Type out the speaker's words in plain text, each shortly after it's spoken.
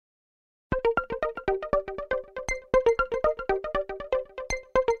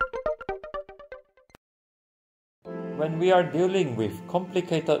When we are dealing with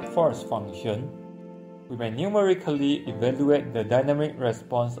complicated force function, we may numerically evaluate the dynamic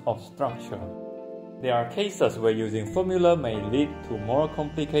response of structure. There are cases where using formula may lead to more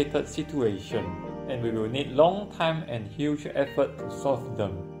complicated situations, and we will need long time and huge effort to solve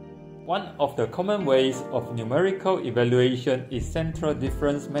them. One of the common ways of numerical evaluation is central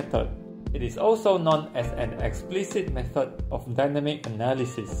difference method. It is also known as an explicit method of dynamic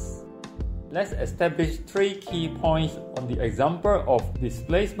analysis. Let's establish 3 key points on the example of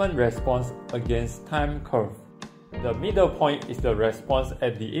displacement response against time curve. The middle point is the response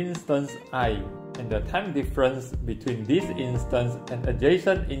at the instance I, and the time difference between this instance and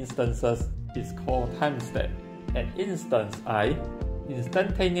adjacent instances is called time step. At instance I,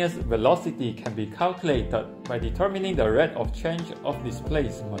 instantaneous velocity can be calculated by determining the rate of change of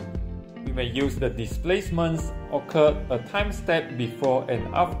displacement. We may use the displacements occurred a time step before and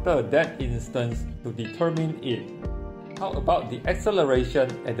after that instance to determine it. How about the acceleration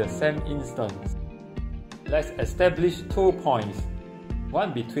at the same instance? Let's establish 2 points,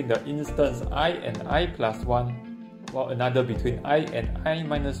 one between the instance I and I plus 1, while another between I and I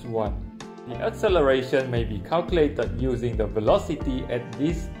minus 1. The acceleration may be calculated using the velocity at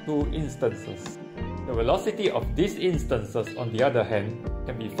these 2 instances. The velocity of these instances, on the other hand,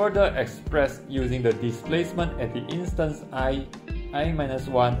 can be further expressed using the displacement at the instance I minus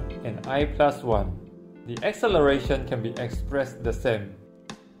 1, and I plus 1. The acceleration can be expressed the same.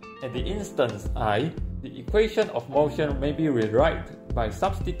 At the instance I, the equation of motion may be rewritten by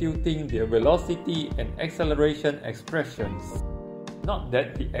substituting the velocity and acceleration expressions. Note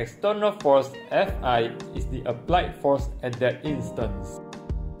that the external force Fi is the applied force at that instance.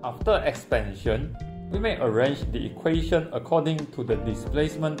 After expansion, we may arrange the equation according to the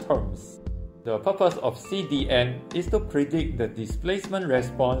displacement terms. The purpose of CDM is to predict the displacement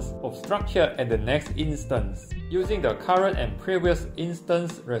response of structure at the next instance using the current and previous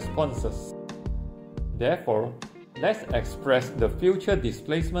instance responses. Therefore, let's express the future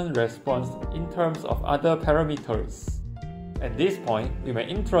displacement response in terms of other parameters. At this point, we may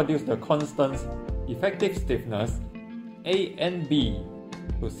introduce the constants effective stiffness A and B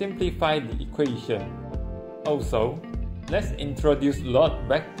to simplify the equation. Also, let's introduce load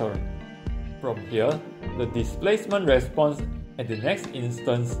vector. From here, the displacement response at the next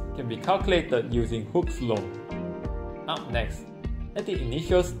instance can be calculated using Hooke's law. Up next, at the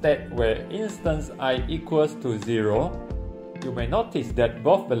initial state where instance I equals to 0, you may notice that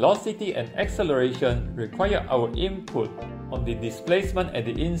both velocity and acceleration require our input on the displacement at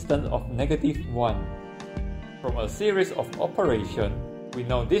the instant of -1. From a series of operations, we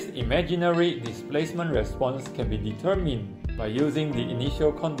know this imaginary displacement response can be determined by using the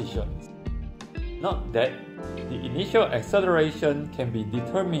initial conditions. Note that the initial acceleration can be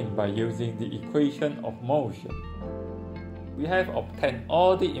determined by using the equation of motion. We have obtained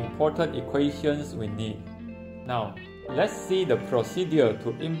all the important equations we need. Now, let's see the procedure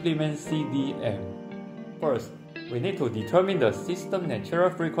to implement CDM. First, we need to determine the system natural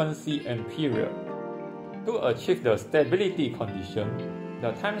frequency and period. To achieve the stability condition,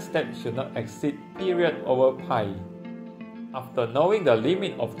 the time step should not exceed period over pi. After knowing the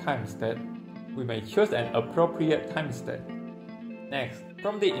limit of time step, we may choose an appropriate time step. Next,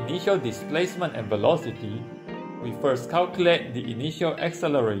 from the initial displacement and velocity, we first calculate the initial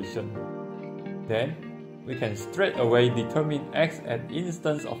acceleration. Then, we can straight away determine x at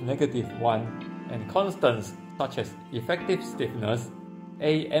instance of -1 and constants such as effective stiffness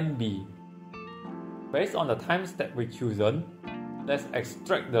A and B. Based on the time step we chosen, let's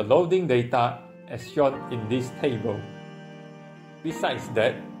extract the loading data as shown in this table. Besides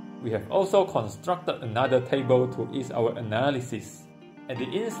that, we have also constructed another table to ease our analysis. At the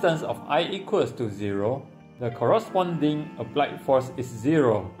instance of I equals to 0, the corresponding applied force is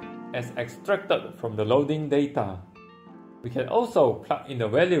 0 as extracted from the loading data. We can also plug in the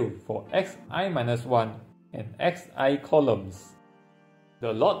value for xi-1 and xi columns.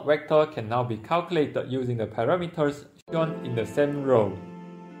 The load vector can now be calculated using the parameters shown in the same row.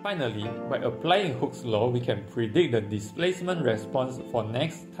 Finally, by applying Hooke's law, we can predict the displacement response for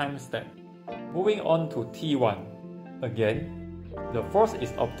next time step. Moving on to T1. Again, the force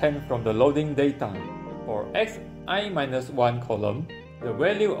is obtained from the loading data. For xi-1 column, the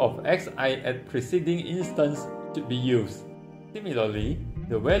value of xi at preceding instance should be used. Similarly,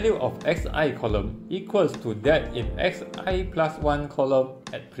 the value of xi column equals to that in xi plus 1 column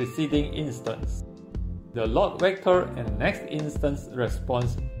at preceding instance. The load vector and next instance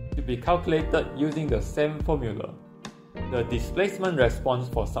response should be calculated using the same formula. The displacement response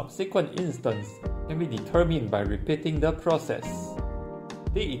for subsequent instance can be determined by repeating the process.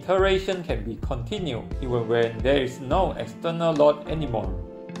 The iteration can be continued even when there is no external load anymore.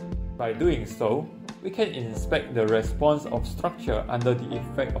 By doing so, we can inspect the response of structure under the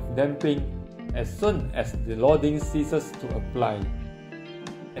effect of damping as soon as the loading ceases to apply.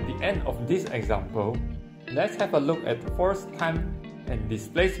 At the end of this example, let's have a look at force time and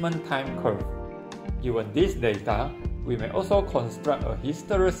displacement time curve. Given this data, we may also construct a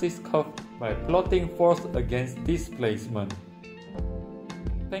hysteresis curve by plotting force against displacement.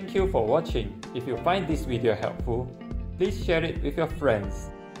 Thank you for watching. If you find this video helpful, please share it with your friends.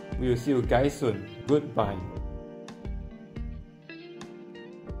 We will see you guys soon. Goodbye.